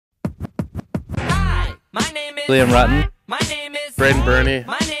Liam Rutten. Braden Burney.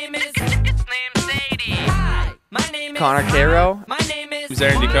 Connor Cairo. Who's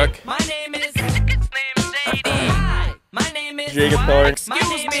Aaron D. Cook? Jacob Thorne.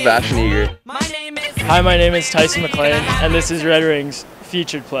 Sebastian Eager. Hi, my name is Tyson McLean, and this is Red Wings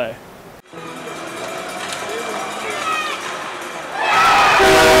featured play.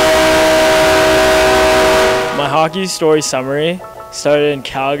 My hockey story summary started in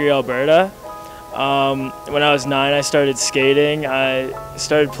Calgary, Alberta. When I was 9, I started skating. I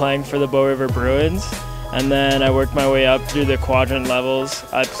started playing for the Bow River Bruins, and then I worked my way up through the quadrant levels.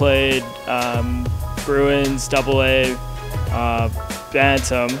 I played Bruins, AA,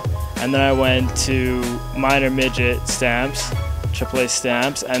 Bantam, and then I went to minor midget stamps, AAA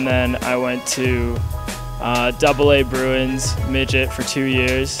stamps, and then I went to AA Bruins midget for 2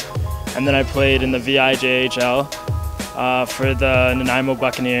 years, and then I played in the VIJHL for the Nanaimo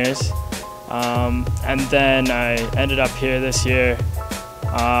Buccaneers, and then I ended up here this year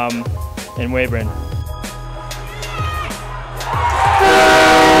in Weyburn.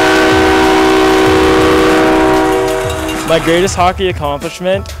 My greatest hockey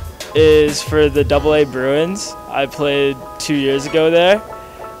accomplishment is for the AA Bruins. I played 2 years ago there.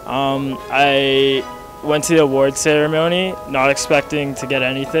 I went to the award ceremony not expecting to get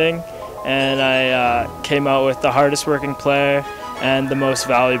anything, and I came out with the hardest working player and the most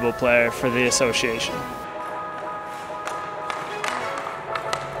valuable player for the association.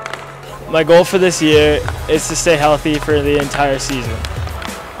 My goal for this year is to stay healthy for the entire season.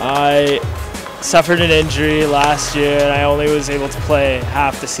 I suffered an injury last year and I only was able to play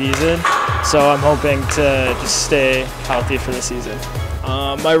half the season, so I'm hoping to just stay healthy for the season.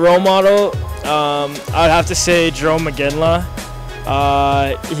 My role model, I'd have to say Jerome McGinley.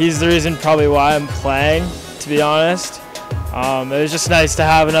 He's the reason probably why I'm playing, to be honest. It was just nice to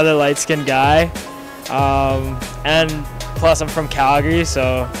have another light-skinned guy, and plus I'm from Calgary,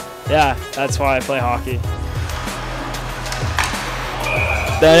 so yeah, that's why I play hockey.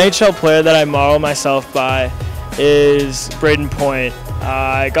 The NHL player that I model myself by is Braden Point.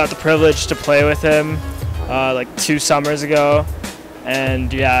 I got the privilege to play with him like 2 summers ago,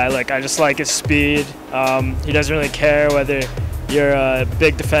 and yeah, I just like his speed. He doesn't really care whether you're a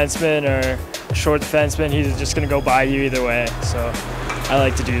big defenseman or a short defenseman. He's just going to go by you either way, so I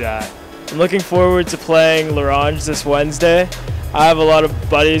like to do that. I'm looking forward to playing Ronge this Wednesday. I have a lot of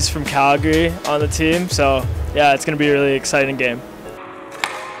buddies from Calgary on the team, so yeah, it's going to be a really exciting game.